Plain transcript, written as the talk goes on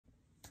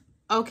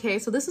Okay,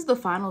 so this is the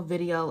final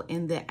video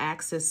in the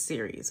Axis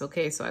series.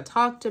 Okay, so I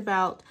talked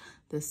about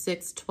the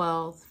 6th,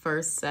 12th,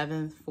 1st,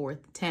 7th, 4th,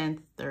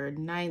 10th, 3rd,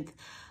 9th,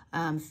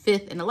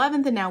 5th, and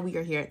 11th, and now we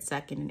are here at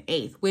 2nd and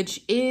 8th,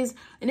 which is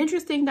an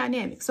interesting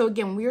dynamic. So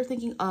again, when we are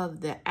thinking of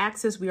the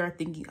axis, we are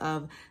thinking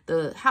of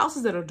the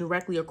houses that are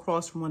directly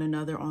across from one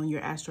another on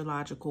your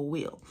astrological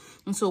wheel.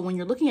 And so when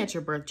you're looking at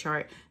your birth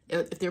chart,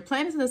 if there are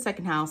planets in the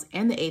 2nd house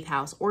and the 8th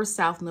house, or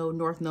south node,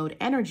 north node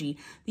energy,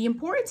 the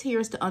importance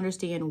here is to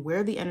understand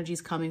where the energy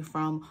is coming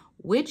from,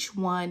 which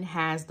one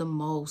has the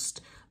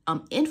most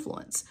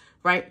influence,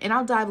 right? And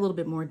I'll dive a little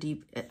bit more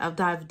deep. I'll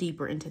dive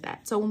deeper into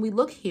that. So when we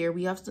look here,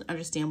 we have to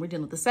understand we're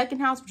dealing with the 2nd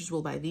house, which is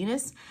ruled by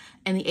Venus,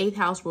 and the 8th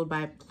house ruled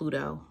by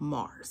Pluto,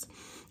 Mars.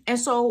 And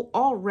so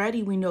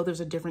already we know there's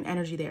a different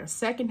energy there.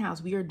 2nd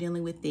house, we are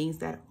dealing with things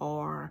that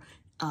are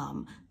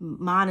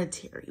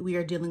monetary. We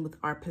are dealing with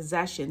our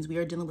possessions. We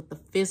are dealing with the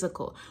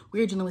physical.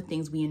 We are dealing with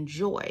things we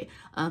enjoy.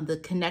 The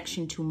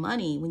connection to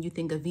money, when you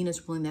think of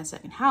Venus ruling that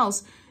 2nd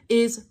house,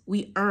 is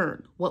we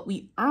earn. What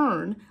we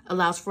earn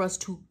allows for us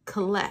to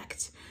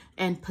collect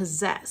and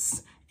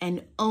possess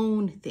and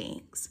own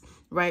things,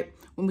 right?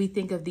 When we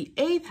think of the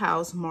 8th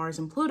house, Mars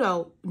and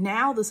Pluto,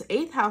 now this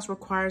 8th house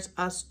requires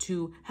us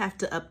to have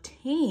to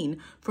obtain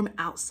from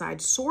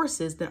outside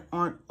sources that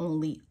aren't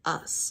only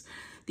us.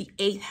 The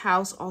 8th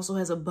house also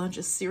has a bunch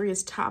of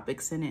serious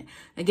topics in it.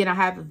 Again, I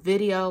have a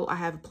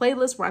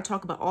playlist where I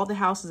talk about all the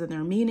houses and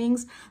their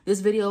meanings.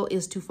 This video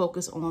is to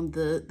focus on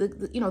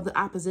the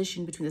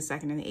opposition between the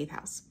 2nd and the 8th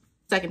house.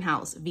 2nd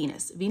house,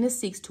 Venus. Venus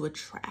seeks to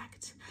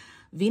attract.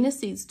 Venus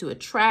seeks to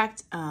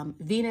attract.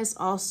 Venus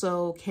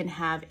also can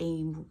have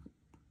a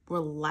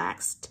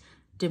relaxed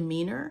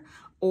demeanor,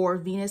 or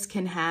Venus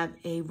can have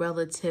a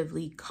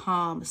relatively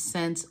calm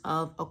sense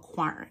of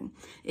acquiring.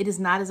 It is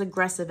not as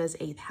aggressive as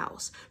 8th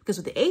house, because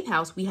with the 8th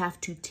house, we have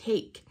to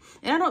take,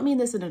 and I don't mean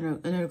this in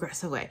an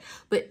aggressive way,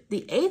 but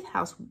the 8th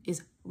house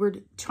is, we're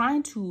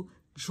trying to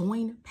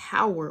join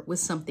power with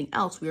something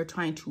else. We are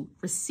trying to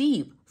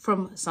receive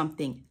from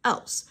something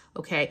else,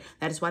 okay?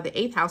 That is why the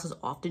 8th house is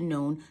often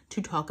known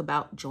to talk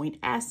about joint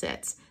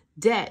assets,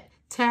 debt,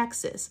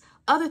 taxes,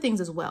 other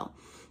things as well.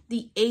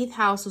 The 8th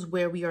house is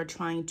where we are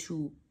trying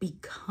to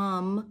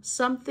become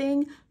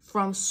something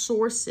from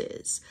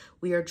sources.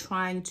 We are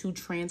trying to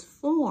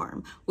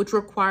transform, which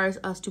requires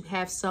us to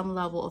have some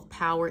level of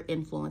power,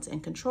 influence,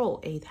 and control.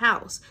 8th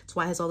house. That's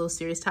why it has all those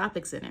serious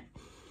topics in it.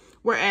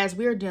 Whereas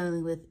we are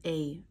dealing with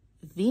a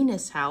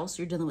Venus house,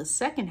 you're dealing with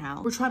 2nd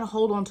house, we're trying to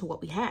hold on to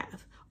what we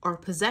have, our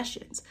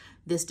possessions.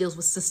 This deals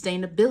with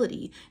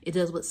sustainability. It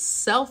deals with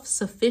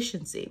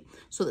self-sufficiency.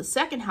 So the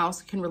 2nd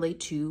house can relate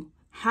to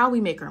how we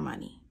make our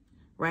money.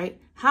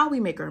 Right? How we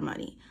make our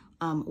money,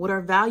 what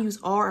our values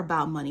are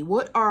about money,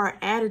 what are our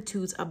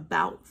attitudes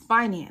about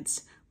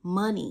finance,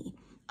 money,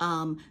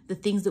 the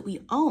things that we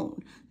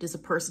own. Does a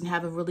person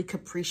have a really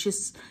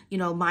capricious,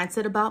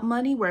 mindset about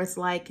money where it's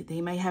like they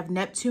may have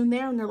Neptune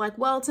there and they're like,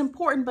 well, it's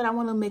important, but I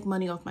want to make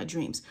money off my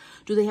dreams.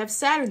 Do they have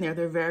Saturn there?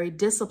 They're very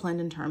disciplined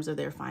in terms of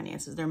their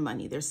finances, their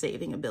money, their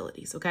saving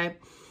abilities. Okay.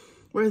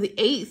 Where the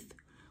 8th,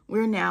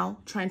 we're now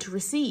trying to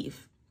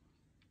receive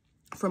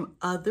from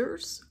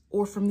others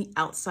or from the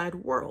outside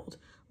world,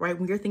 right?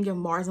 When you're thinking of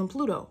Mars and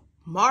Pluto,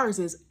 Mars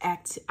is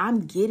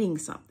I'm getting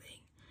something.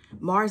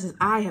 Mars is,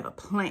 I have a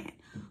plan.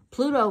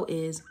 Pluto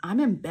is, I'm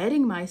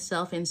embedding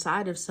myself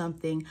inside of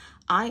something.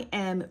 I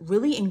am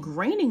really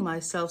ingraining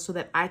myself so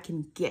that I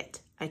can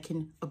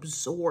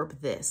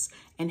absorb this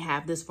and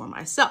have this for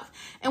myself.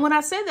 And when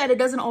I say that, it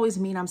doesn't always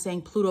mean I'm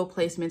saying Pluto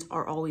placements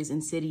are always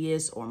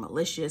insidious or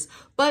malicious,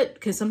 but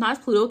because sometimes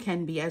Pluto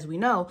can be, as we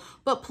know,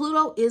 but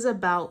Pluto is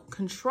about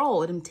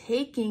control. I'm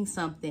taking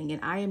something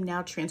and I am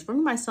now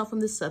transforming myself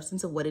from the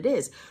substance of what it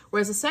is.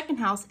 Whereas the 2nd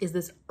house is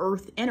this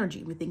earth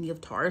energy. We're thinking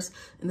of Taurus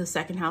in the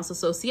 2nd house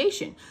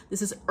association.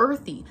 This is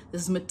earthy.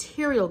 This is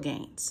material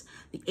gains.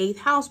 The 8th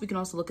house, we can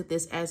also look at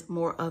this as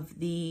more of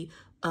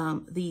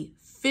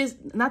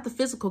not the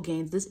physical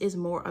gains. This is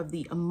more of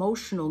the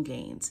emotional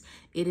gains.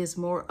 It is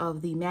more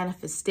of the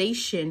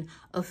manifestation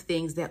of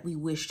things that we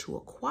wish to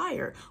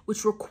acquire,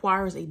 which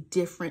requires a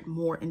different,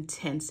 more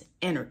intense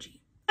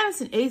energy. And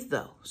it's an 8th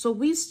though. So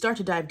we start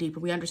to dive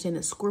deeper. We understand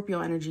that Scorpio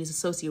energy is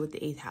associated with the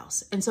 8th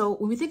house. And so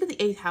when we think of the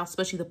 8th house,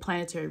 especially the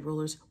planetary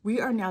rulers, we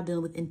are now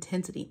dealing with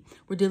intensity.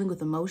 We're dealing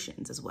with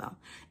emotions as well.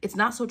 It's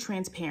not so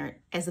transparent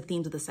as the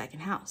themes of the 2nd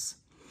house.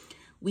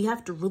 We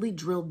have to really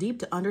drill deep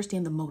to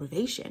understand the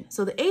motivation.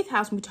 So the 8th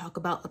house, when we talk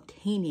about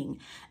obtaining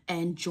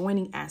and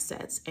joining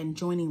assets and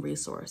joining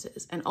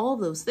resources and all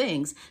of those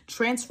things,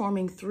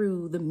 transforming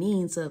through the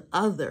means of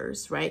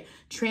others, right?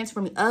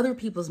 Transforming other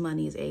people's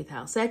money is 8th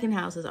house. 2nd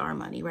house is our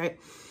money, right?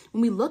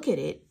 When we look at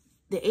it,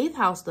 the 8th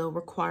house, though,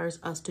 requires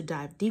us to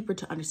dive deeper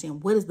to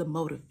understand what is the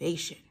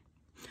motivation.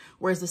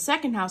 Whereas the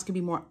second house can be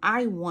more,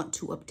 I want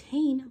to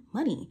obtain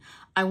money.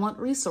 I want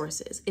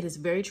resources. It is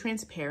very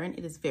transparent.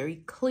 It is very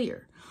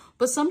clear.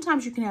 But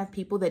sometimes you can have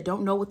people that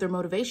don't know what their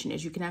motivation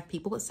is. You can have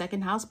people with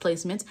second house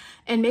placements,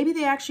 and maybe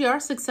they actually are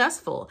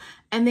successful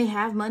and they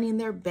have money in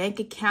their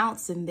bank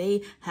accounts and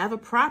they have a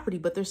property,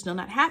 but they're still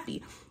not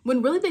happy.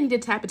 When really they need to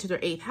tap into their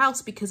eighth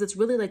house, because it's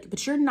really like,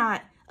 but you're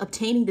not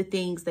obtaining the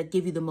things that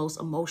give you the most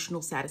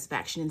emotional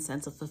satisfaction and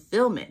sense of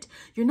fulfillment.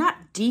 You're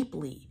not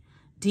deeply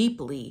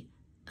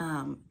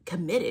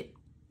committed.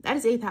 That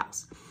is eighth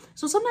house.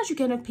 So sometimes you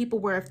can have people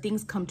where if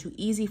things come too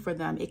easy for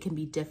them, it can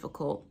be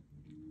difficult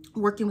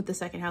working with the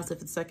second house if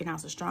the second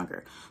house is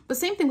stronger. But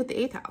same thing with the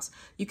eighth house.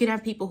 You can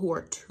have people who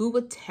are too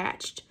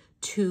attached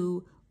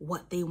to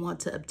what they want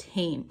to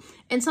obtain.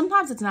 And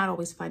sometimes it's not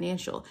always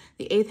financial.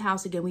 The eighth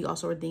house, again, we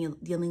also are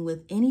dealing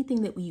with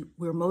anything that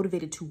we're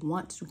motivated to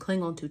want to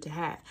cling on to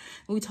have.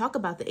 When we talk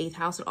about the eighth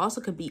house, it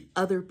also could be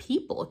other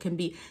people. It can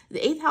be,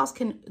 the eighth house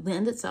can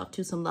lend itself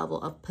to some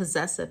level of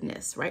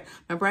possessiveness, right?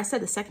 Remember I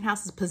said the second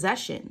house is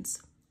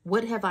possessions.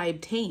 What have I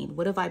obtained?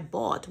 What have I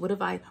bought? What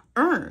have I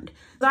earned?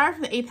 Desire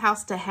from the eighth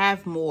house to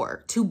have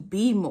more, to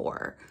be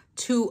more,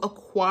 to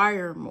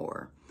acquire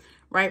more,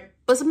 right?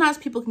 But sometimes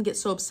people can get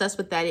so obsessed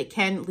with that, it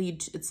can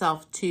lead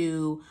itself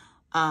to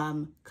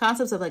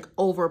concepts of like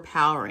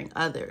overpowering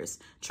others,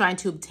 trying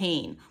to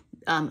obtain.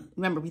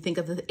 Remember, we think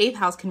of the eighth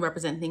house can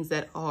represent things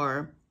that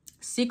are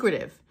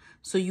secretive.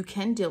 So you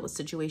can deal with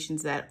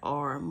situations that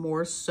are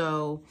more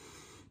so,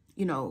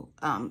 you know,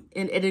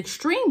 in an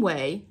extreme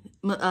way,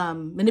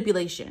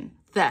 manipulation,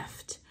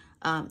 theft,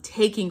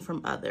 taking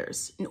from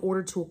others in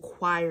order to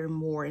acquire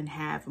more and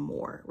have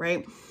more,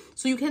 right?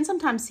 So you can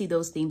sometimes see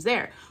those themes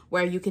there,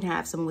 where you can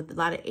have someone with a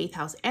lot of eighth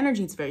house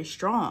energy. It's very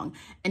strong.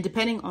 And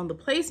depending on the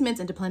placements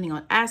and depending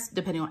on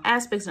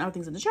aspects and other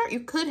things in the chart,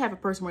 you could have a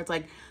person where it's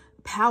like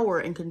power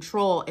and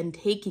control and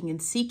taking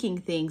and seeking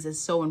things is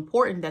so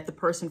important that the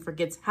person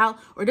forgets how,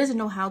 or doesn't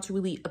know how to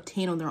really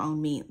obtain on their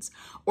own means.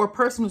 Or a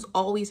person who's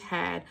always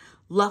had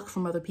luck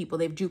from other people.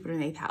 They have Jupiter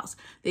in eighth house.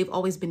 They've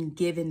always been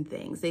given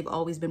things. They've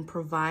always been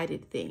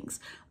provided things.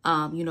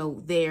 You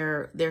know,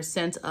 their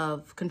sense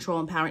of control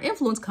and power and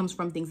influence comes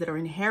from things that are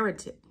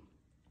inherited.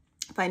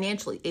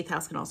 Financially, eighth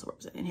house can also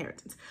represent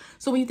inheritance.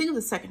 So when you think of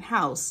the second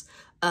house,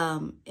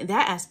 in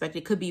that aspect,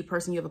 it could be a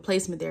person, you have a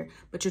placement there,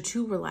 but you're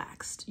too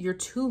relaxed, you're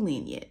too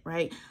lenient,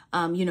 right?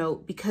 You know,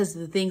 because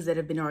of the things that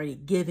have been already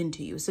given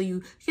to you. So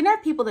you can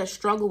have people that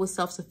struggle with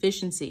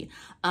self-sufficiency,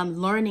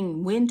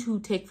 learning when to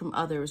take from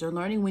others, or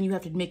learning when you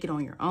have to make it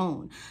on your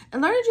own,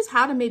 and learning just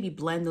how to maybe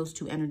blend those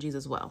two energies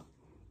as well.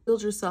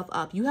 Build yourself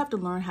up. You have to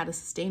learn how to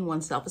sustain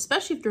oneself,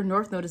 especially if your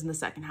north node is in the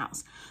second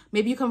house.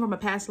 Maybe you come from a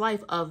past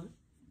life of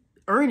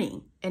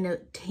earning and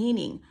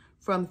obtaining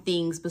from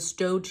things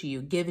bestowed to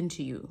you, given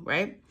to you,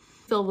 right?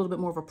 Feel a little bit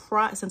more of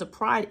a sense of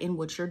pride in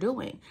what you're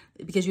doing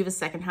because you have a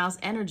second house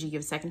energy, you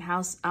have a second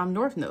house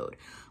north node.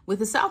 With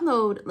the south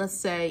node, let's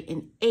say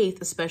in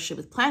eighth, especially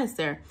with planets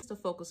there, it's to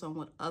focus on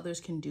what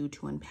others can do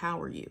to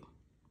empower you,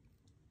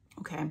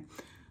 okay?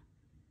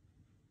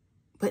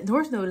 But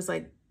north node is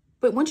like,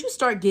 but once you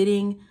start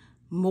getting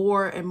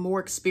more and more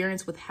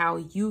experience with how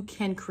you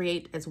can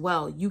create as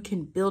well, you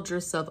can build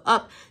yourself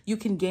up, you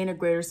can gain a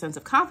greater sense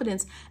of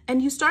confidence, and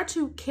you start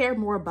to care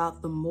more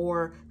about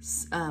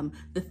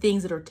the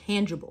things that are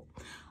tangible.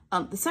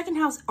 The second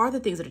house are the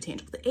things that are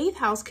tangible. The eighth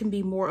house can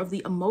be more of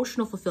the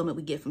emotional fulfillment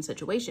we get from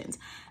situations.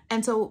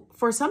 And so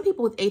for some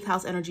people with eighth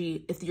house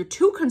energy, if you're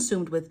too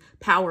consumed with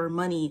power,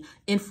 money,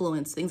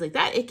 influence, things like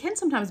that, it can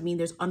sometimes mean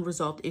there's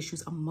unresolved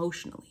issues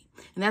emotionally.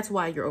 And that's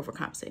why you're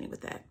overcompensating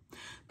with that.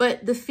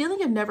 But the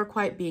feeling of never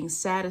quite being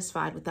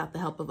satisfied without the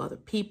help of other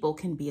people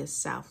can be a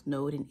south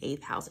node in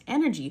eighth house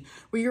energy,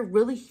 where you're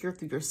really here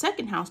through your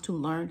second house to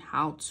learn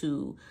how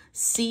to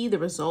see the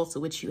results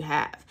of which you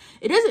have.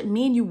 It doesn't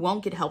mean you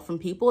won't get help from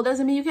people. It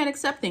doesn't mean you can't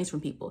accept things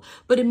from people,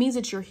 but it means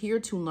that you're here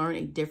to learn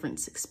a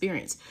different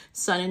experience.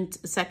 Sun in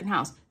second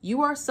house, you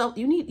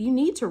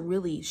need to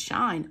really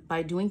shine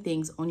by doing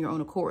things on your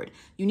own accord.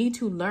 You need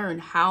to learn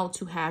how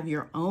to have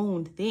your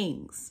own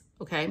things,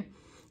 okay?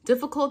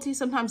 Difficulty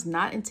sometimes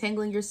not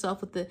entangling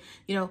yourself with the,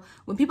 you know,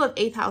 when people have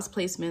eighth house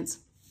placements,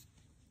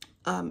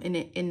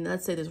 in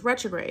let's say there's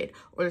retrograde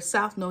or the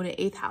south node in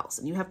eighth house,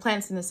 and you have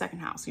planets in the second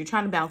house, and you're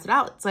trying to balance it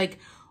out. It's like,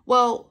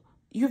 well,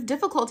 you have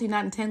difficulty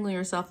not entangling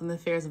yourself in the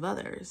affairs of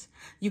others.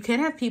 You can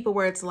have people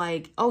where it's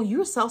like, oh,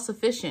 you're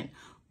self-sufficient,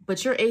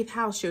 but your eighth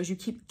house shows you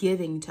keep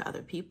giving to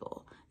other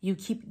people. You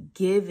keep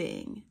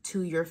giving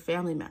to your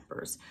family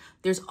members.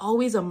 There's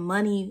always a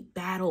money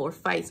battle or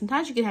fight.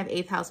 Sometimes you can have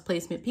eighth house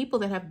placement, people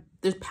that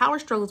there's power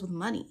struggles with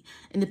money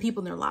and the people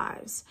in their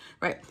lives,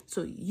 right?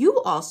 So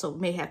you also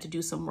may have to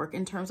do some work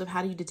in terms of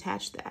how do you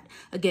detach that.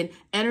 Again,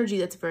 energy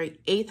that's very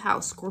eighth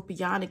house,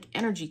 scorpionic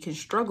energy can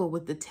struggle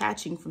with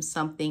detaching from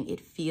something it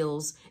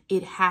feels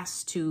it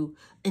has to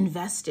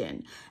invest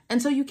in.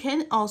 And so you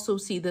can also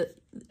see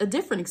a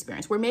different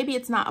experience where maybe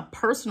it's not a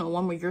personal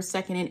one where your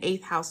second and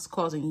eighth house is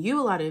causing you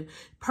a lot of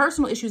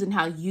personal issues in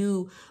how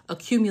you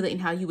accumulate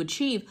and how you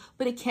achieve,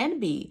 but it can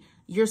be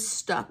you're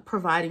stuck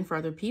providing for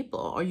other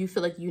people, or you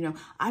feel like,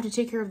 I have to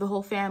take care of the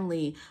whole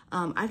family.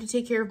 I have to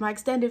take care of my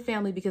extended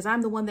family because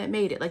I'm the one that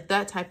made it, like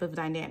that type of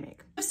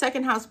dynamic.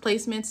 Second house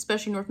placements,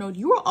 especially North Node,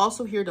 you are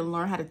also here to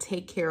learn how to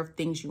take care of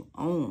things you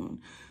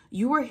own.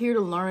 You are here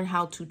to learn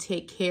how to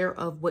take care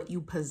of what you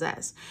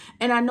possess.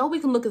 And I know we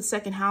can look at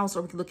second house,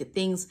 or we can look at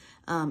things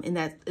in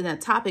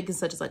that topic and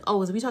such as like,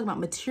 oh, is we talking about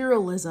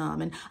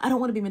materialism and I don't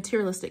want to be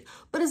materialistic,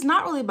 but it's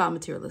not really about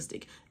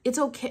materialistic. It's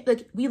okay.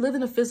 Like, we live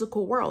in a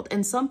physical world,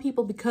 and some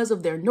people, because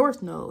of their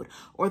North Node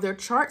or their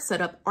chart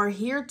setup, are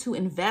here to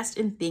invest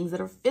in things that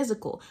are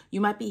physical.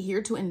 You might be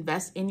here to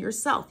invest in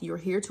yourself. You're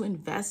here to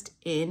invest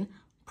in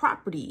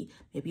property.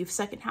 Maybe you have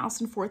second house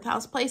and fourth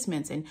house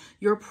placements and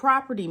you're a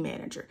property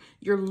manager.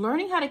 You're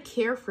learning how to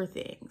care for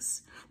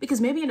things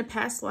because maybe in a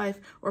past life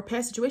or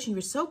past situation,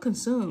 you're so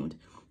consumed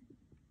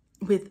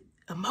with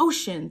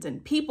emotions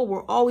and people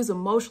were always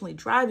emotionally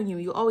driving you.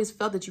 You always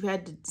felt that you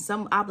had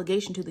some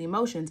obligation to the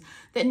emotions,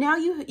 that now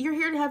you're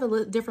here to have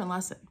a different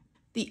lesson.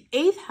 The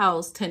 8th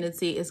house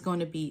tendency is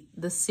going to be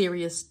the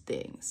serious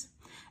things.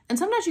 And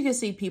sometimes you can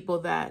see people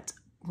that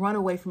run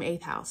away from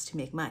 8th house to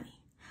make money.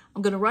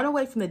 I'm going to run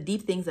away from the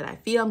deep things that I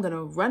feel. I'm going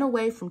to run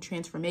away from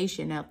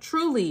transformation. Now,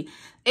 truly,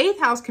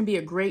 8th house can be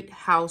a great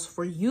house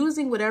for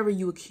using whatever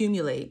you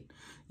accumulate,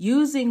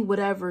 using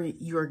whatever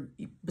you're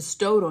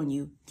bestowed on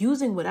you,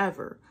 using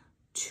whatever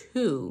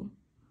to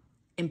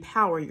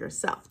empower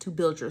yourself, to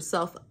build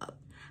yourself up.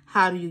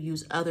 How do you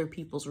use other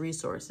people's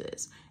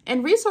resources?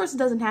 And resources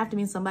doesn't have to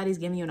mean somebody's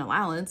giving you an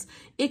allowance.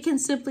 It can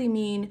simply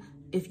mean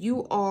if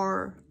you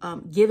are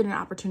given an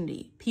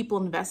opportunity,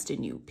 people invest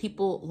in you,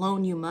 people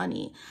loan you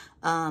money,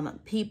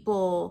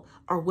 people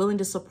are willing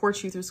to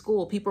support you through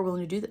school, people are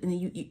willing to do that. And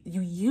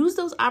you use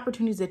those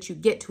opportunities that you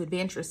get to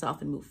advance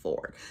yourself and move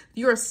forward. If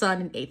you're a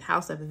sun in 8th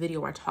house, I have a video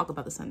where I talk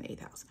about the sun in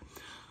 8th house.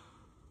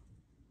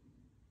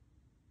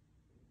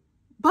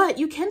 But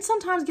you can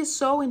sometimes get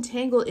so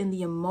entangled in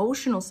the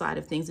emotional side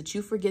of things that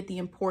you forget the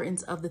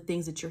importance of the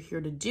things that you're here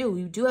to do.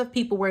 You do have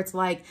people where it's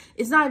like,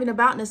 it's not even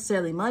about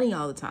necessarily money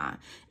all the time.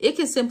 It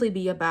can simply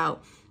be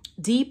about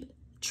deep,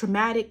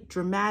 traumatic,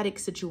 dramatic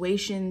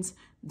situations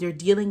they're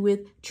dealing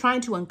with,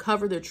 trying to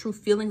uncover their true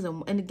feelings.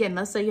 And again,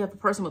 let's say you have a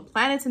person with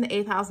planets in the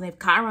 8th house and they have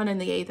Chiron in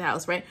the 8th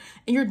house, right?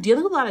 And you're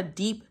dealing with a lot of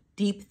deep,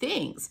 deep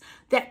things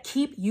that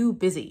keep you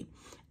busy.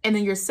 And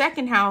then your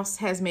second house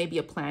has maybe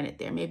a planet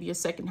there. Maybe your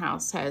second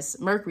house has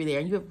Mercury there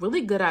and you have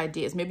really good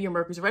ideas. Maybe your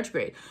Mercury's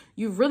retrograde.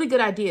 You have really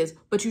good ideas,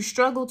 but you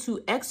struggle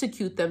to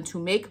execute them to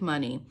make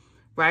money,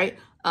 right?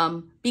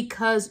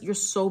 Because you're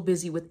so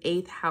busy with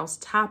 8th house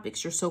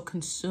topics. You're so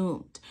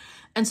consumed.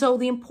 And so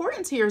the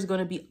importance here is going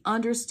to be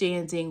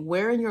understanding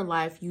where in your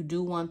life you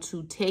do want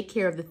to take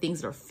care of the things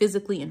that are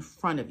physically in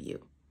front of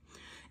you.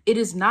 It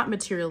is not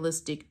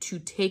materialistic to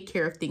take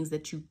care of things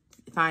that you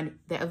find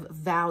that of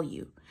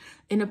value.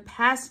 In a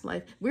past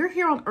life, we're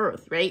here on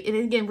earth, right? And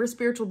again, we're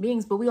spiritual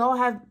beings, but we all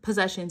have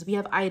possessions, we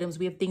have items,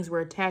 we have things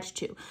we're attached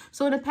to.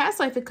 So in a past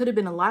life, it could have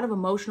been a lot of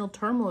emotional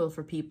turmoil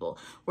for people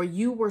where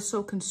you were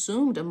so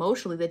consumed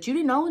emotionally that you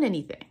didn't own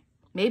anything.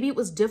 Maybe it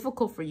was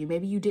difficult for you.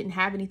 Maybe you didn't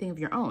have anything of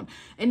your own.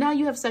 And now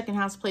you have second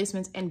house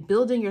placements and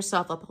building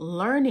yourself up,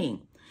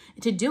 learning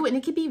to do it. And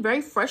it can be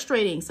very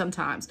frustrating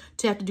sometimes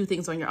to have to do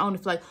things on your own.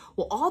 It's like,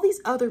 well, all these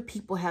other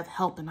people have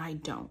help and I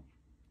don't.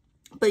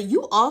 But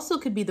you also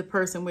could be the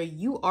person where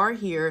you are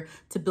here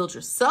to build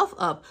yourself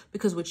up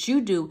because what you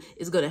do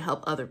is going to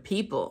help other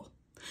people.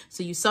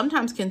 So you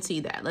sometimes can see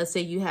that. Let's say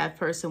you have a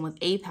person with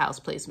 8th house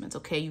placements.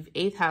 Okay, you have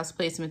 8th house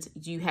placements.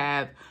 You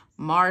have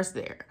Mars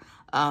there.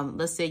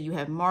 Let's say you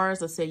have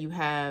Mars. Let's say you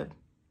have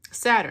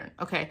Saturn.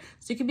 Okay,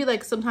 so you can be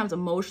like sometimes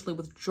emotionally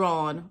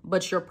withdrawn,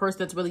 but you're a person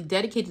that's really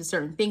dedicated to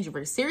certain things. You're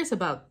very serious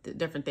about the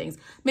different things.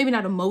 Maybe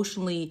not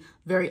emotionally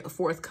very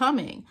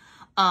forthcoming,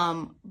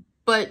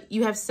 but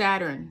you have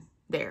Saturn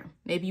there.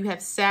 Maybe you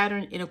have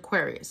Saturn in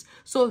Aquarius.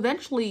 So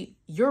eventually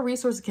your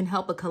resources can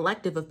help a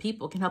collective of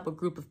people, can help a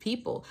group of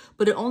people,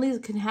 but it only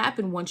can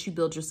happen once you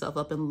build yourself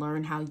up and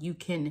learn how you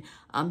can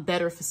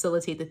better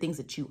facilitate the things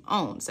that you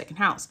own. Second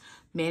house,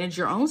 manage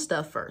your own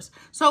stuff first.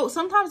 So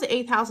sometimes the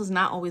 8th house is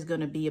not always going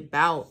to be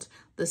about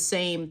the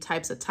same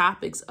types of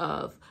topics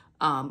of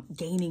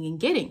gaining and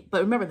getting.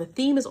 But remember, the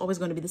theme is always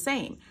going to be the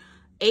same.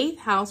 8th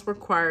house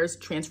requires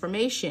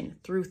transformation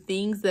through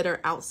things that are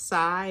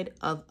outside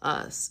of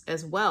us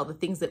as well. The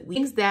things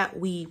that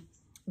we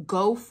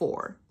go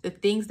for, the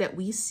things that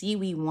we see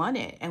we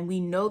wanted, and we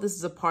know this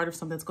is a part of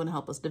something that's going to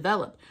help us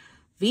develop.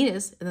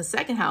 Venus in the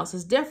second house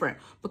is different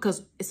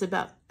because it's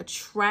about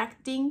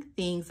attracting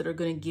things that are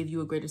going to give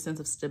you a greater sense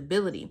of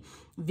stability.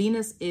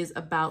 Venus is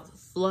about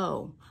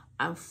flow.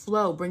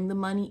 Flow, bring the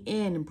money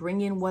in,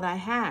 bring in what I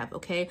have,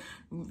 okay?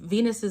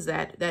 Venus is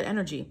that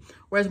energy.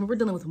 Whereas when we're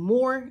dealing with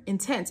more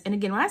intense, and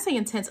again, when I say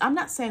intense, I'm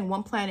not saying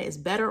one planet is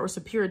better or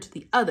superior to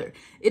the other.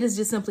 It is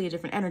just simply a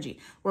different energy.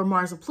 Where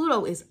Mars and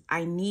Pluto is,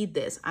 I need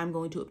this, I'm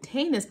going to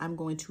obtain this, I'm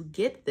going to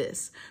get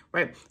this,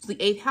 right? So the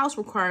 8th house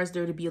requires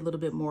there to be a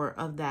little bit more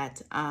of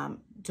that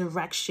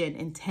direction,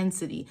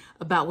 intensity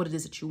about what it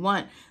is that you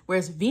want.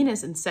 Whereas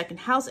Venus in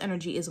second house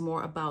energy is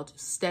more about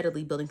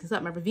steadily building things up.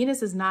 Remember,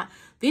 Venus is not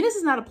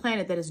a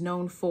planet that is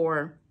known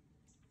for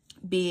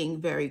being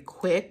very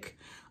quick.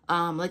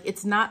 Like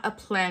it's not a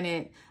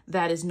planet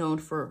that is known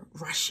for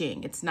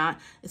rushing. It's not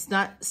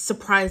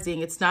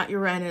surprising. It's not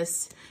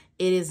Uranus.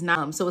 It is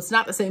not, so it's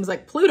not the same as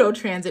like Pluto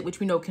transit, which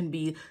we know can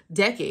be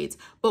decades.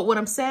 But what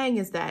I'm saying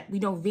is that we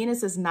know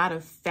Venus is not a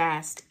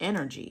fast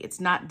energy.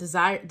 It's not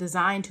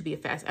designed to be a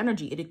fast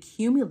energy. It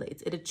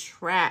accumulates, it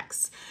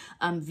attracts.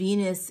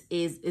 Venus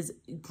is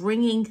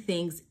bringing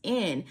things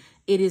in.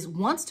 It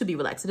wants to be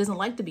relaxed. It doesn't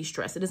like to be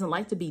stressed. It doesn't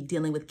like to be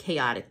dealing with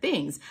chaotic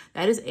things.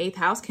 That is 8th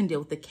house can deal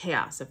with the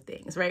chaos of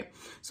things, right?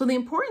 So the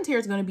importance here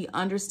is going to be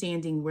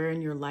understanding where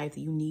in your life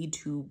you need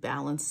to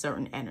balance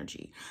certain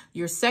energy.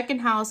 Your second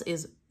house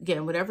is,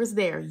 again, whatever's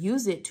there,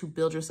 use it to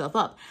build yourself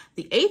up.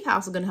 The 8th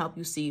house is going to help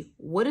you see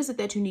what is it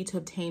that you need to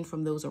obtain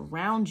from those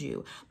around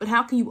you, but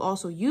how can you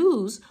also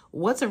use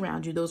what's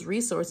around you, those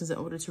resources, in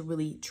order to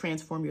really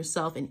transform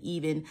yourself and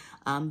even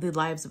the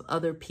lives of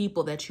other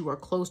people that you are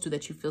close to,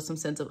 that you feel some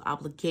sense of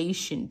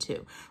obligation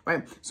to,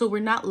 right? So we're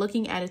not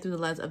looking at it through the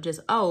lens of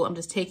just, oh, I'm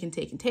just taking.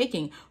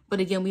 But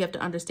again, we have to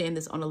understand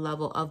this on a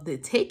level of the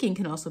taking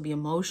can also be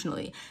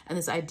emotionally. And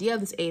this idea of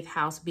this 8th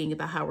house being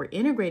about how we're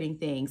integrating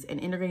things and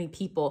integrating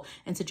people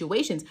and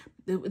situations,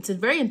 it's a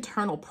very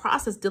internal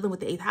process dealing with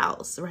the 8th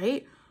house,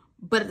 right?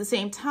 But at the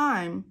same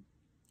time,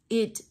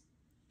 there's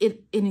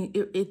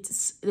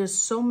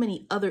so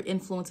many other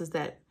influences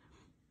that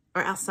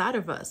are outside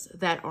of us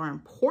that are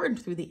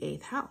important through the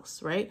 8th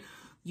house, right?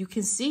 You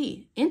can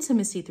see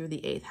intimacy through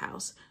the 8th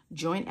house,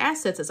 joint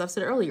assets, as I've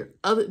said earlier.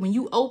 When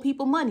you owe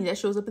people money, that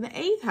shows up in the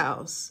 8th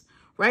house,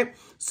 right?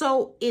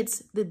 So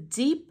it's the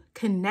deep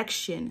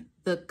connection.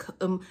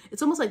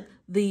 It's almost like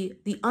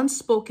the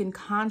unspoken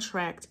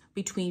contract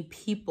between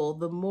people.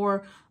 The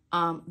more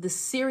the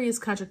serious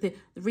contract, the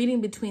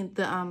reading between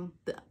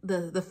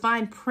the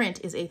fine print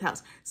is 8th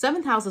house.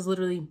 7th house is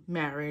literally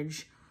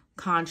marriage,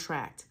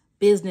 contract,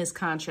 business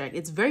contract.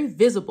 It's very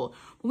visible.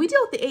 When we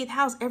deal with the 8th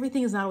house,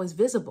 everything is not always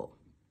visible.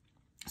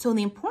 So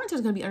the importance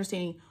is going to be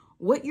understanding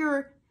what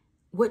you're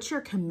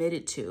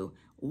committed to,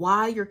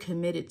 why you're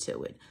committed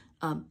to it.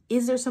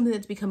 Is there something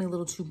that's becoming a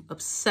little too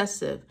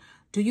obsessive?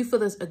 Do you feel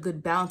there's a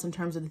good balance in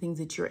terms of the things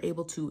that you're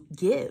able to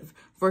give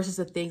versus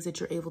the things that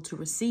you're able to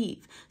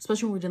receive,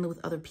 especially when we're dealing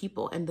with other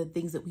people and the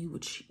things that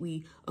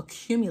we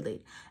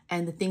accumulate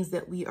and the things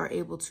that we are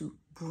able to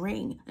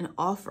bring and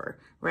offer,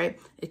 right?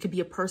 It could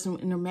be a person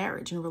in a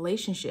marriage, in a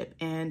relationship,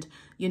 and,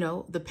 you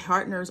know, the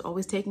partner is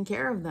always taking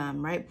care of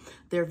them, right?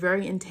 They're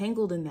very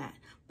entangled in that.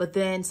 But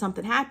then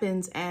something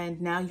happens and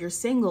now you're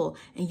single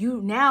and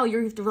you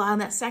have to rely on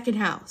that second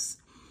house,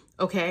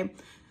 okay?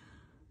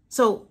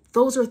 So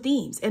those are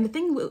themes. And the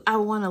thing I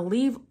want to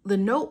leave the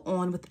note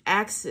on with the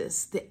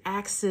axis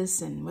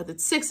and whether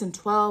it's 6 and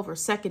 12 or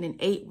 2nd and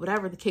 8,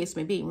 whatever the case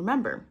may be,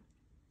 remember,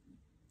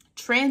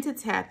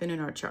 transits happen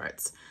in our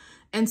charts.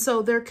 And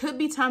so there could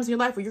be times in your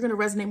life where you're going to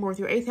resonate more with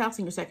your 8th house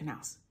and your 2nd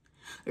house,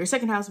 or your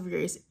 2nd house of your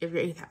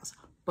 8th house.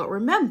 But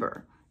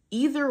remember,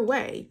 either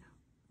way,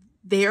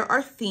 there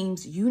are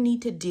themes you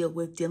need to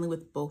dealing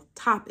with both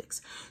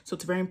topics. So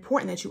it's very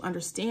important that you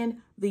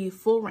understand the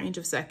full range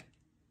of the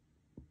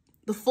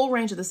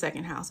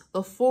 2nd house,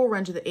 the full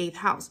range of the 8th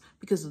house,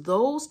 because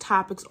those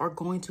topics are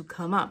going to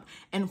come up,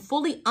 and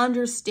fully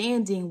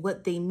understanding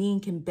what they mean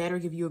can better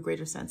give you a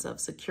greater sense of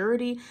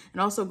security and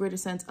also a greater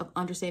sense of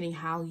understanding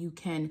how you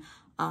can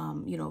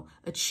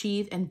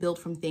achieve and build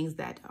from things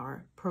that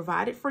are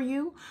provided for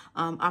you,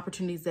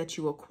 opportunities that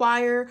you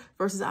acquire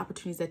versus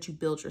opportunities that you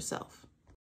build yourself.